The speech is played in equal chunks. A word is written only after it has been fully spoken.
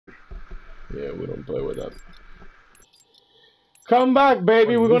Yeah, we don't play with that. Come back,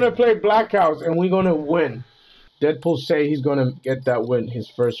 baby. We're gonna play Blackouts and we're gonna win. Deadpool say he's gonna get that win, his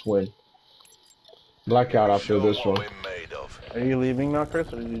first win. Blackout after this one. Are you leaving now,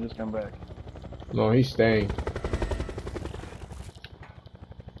 Chris, or did you just come back? No, he's staying.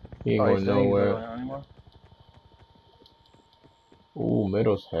 He ain't going nowhere. Anymore? Ooh,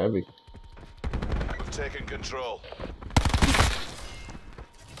 middle's heavy. We've taken control.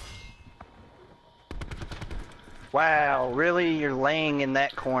 Wow, really? You're laying in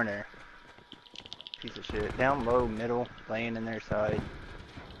that corner. Piece of shit. Down low, middle, laying in their side.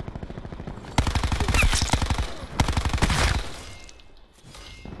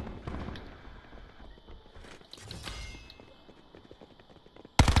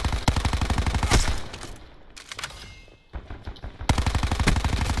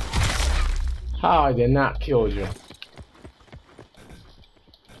 How I did not kill you.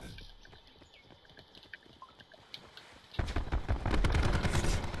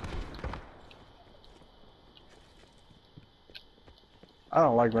 I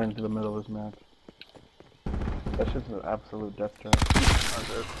don't like running to the middle of this map. That's just an absolute death trap.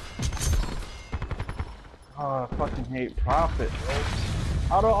 Oh, I fucking hate Prophet, bro.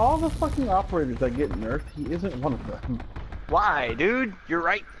 Out of all the fucking operators that get nerfed, he isn't one of them. Why, dude? You're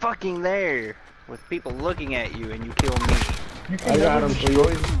right fucking there. With people looking at you and you kill me. I got him,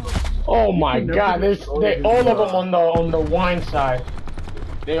 please. Oh my god, they all of them on the wine side.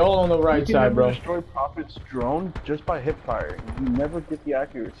 They all on the right side, bro. You can destroy Prophet's drone just by hip fire. You never get the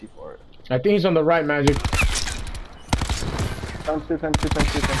accuracy for it. I think he's on the right, Magic. Times two, times two,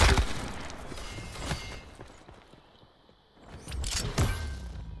 times two, times two.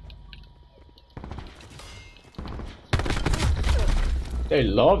 They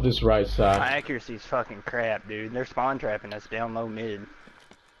love this right side. My accuracy's fucking crap, dude. They're spawn trapping us down low mid.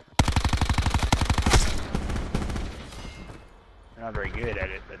 They're not very good at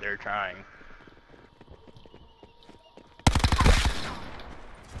it, but they're trying.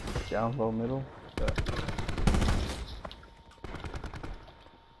 Down low middle.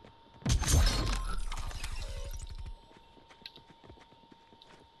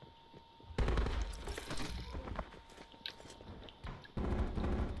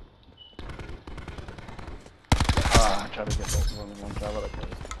 I try to get both of them in one shot, but I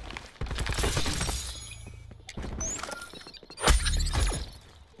couldn't.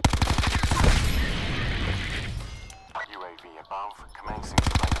 UAV above, commencing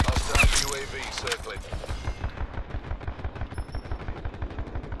surveillance. Hostile UAV circling.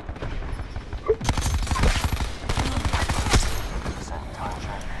 Sending time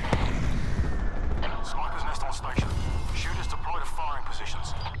check. Sniper's nest on station. Shooters deploy to firing positions.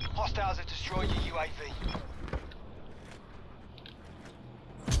 Hostiles have destroyed your UAV.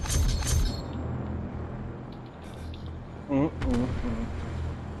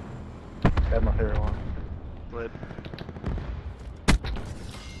 Got my hair on. Flip.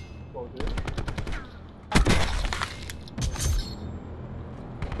 Oh, dude.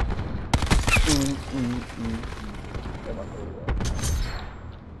 Got my hair on.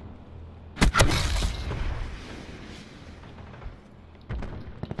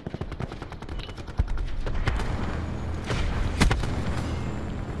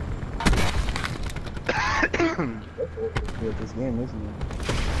 That's what this game, isn't it?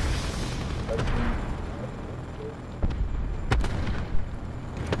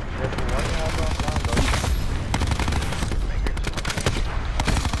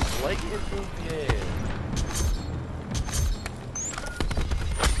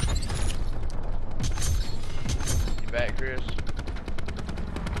 You back, Chris?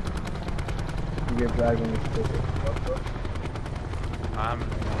 You get dragged when you stick it.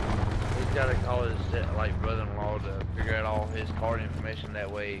 He's got to call his like brother-in-law to figure out all his card information.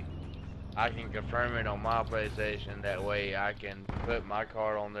 That way, I can confirm it on my PlayStation. That way, I can put my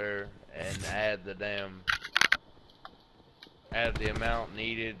card on there and add the amount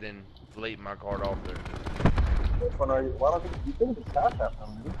needed, and delete my card off there. Which one are you? Why don't you think it's Cash App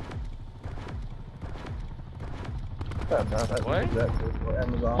from me? What?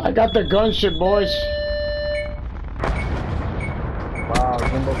 Amazon. I got the gunship, boys. Wow,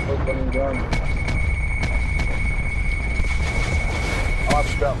 Jimbo's still putting gun. I'll have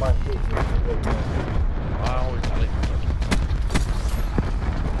to drop my shit. I always delete my card.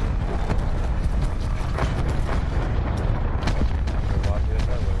 Lock it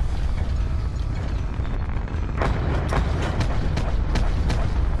that way.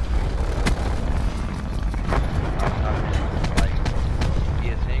 Like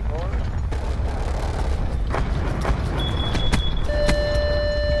PSN card?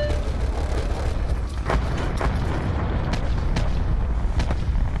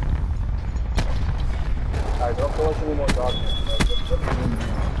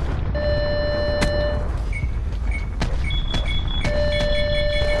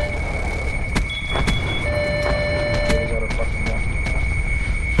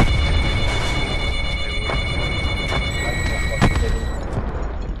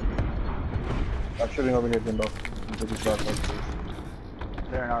 you guys inbound.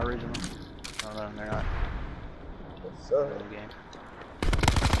 They're in our original. No, no, they're not. What's They're up? in the game.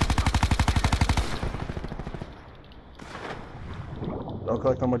 Don't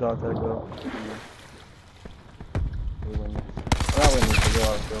collect on my dog tag though. We win this. We're not winning this, we're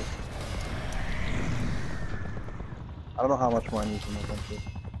out still. I don't know how much more I need from this country.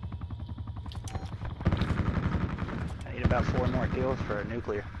 I need about 4 more kills for a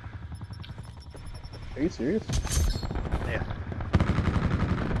nuclear. Are you serious? Yeah.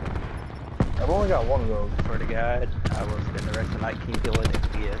 I've only got one of those. Swear to God, I will spend the rest of the night killing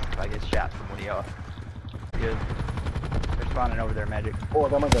XPS if I get shot from one of y'all. Good. They're spawning over there, Magic. Oh, I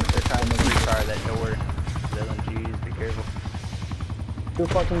got my gun. They're trying to refire that door. The LMGs, be careful. 2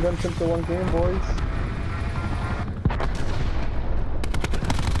 fucking gunships to 1 game, boys.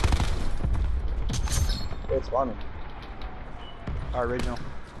 It's spawning. Our original.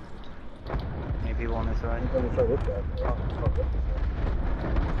 Many people on this side. I'm gonna try this guy.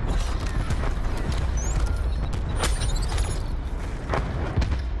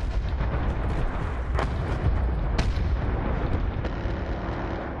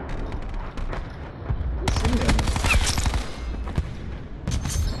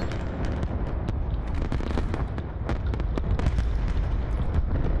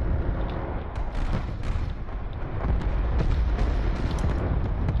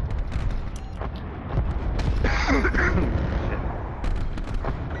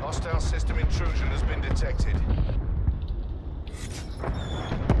 Hostile system intrusion has been detected.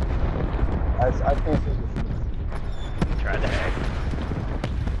 I can't see this. Tried to hack.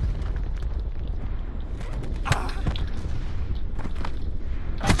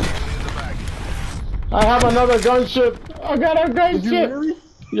 In the back. I have another gunship. I got a Did you gunship. really?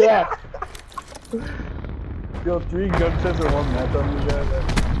 Yeah. Yo, 3 gunships in 1 match on you guys.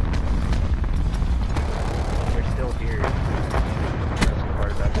 They're still here. That's the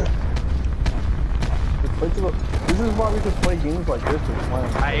part about it. This is why we should play games like this with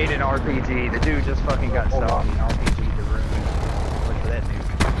friends. I ate an RPG. The dude just fucking got Hold stopped on. and RPG'd the room. Look for that dude.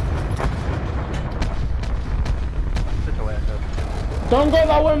 Sit your ass up. Don't go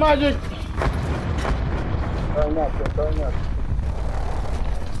that way, Magic. Try not to, try not to.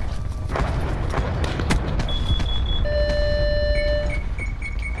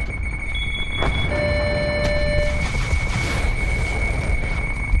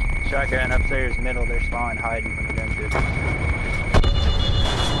 Shotgun upstairs, middle. They're spawning, hiding from the gunship.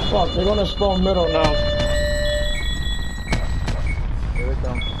 Fuck, they're gonna spawn middle now. Here they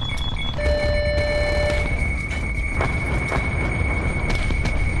come.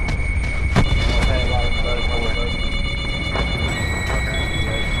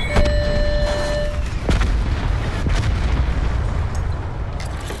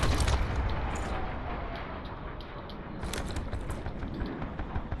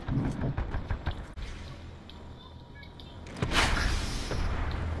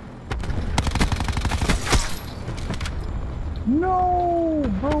 No,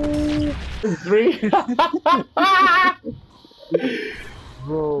 bro. 3.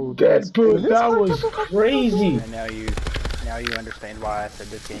 Bro, Deadpool, that was crazy. And now you understand why I said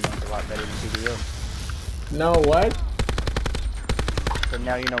this game looks a lot better than TDM. No, what? So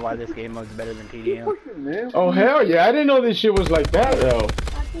now you know why this game looks better than TDM. Oh, hell yeah. I didn't know this shit was like that, though.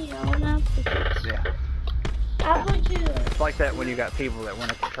 Yeah. It's like that when you got people that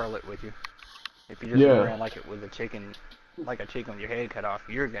want to control it with you. If you just Yeah. run around like it with a chicken, like a chicken with your head cut off,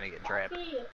 you're gonna get trapped.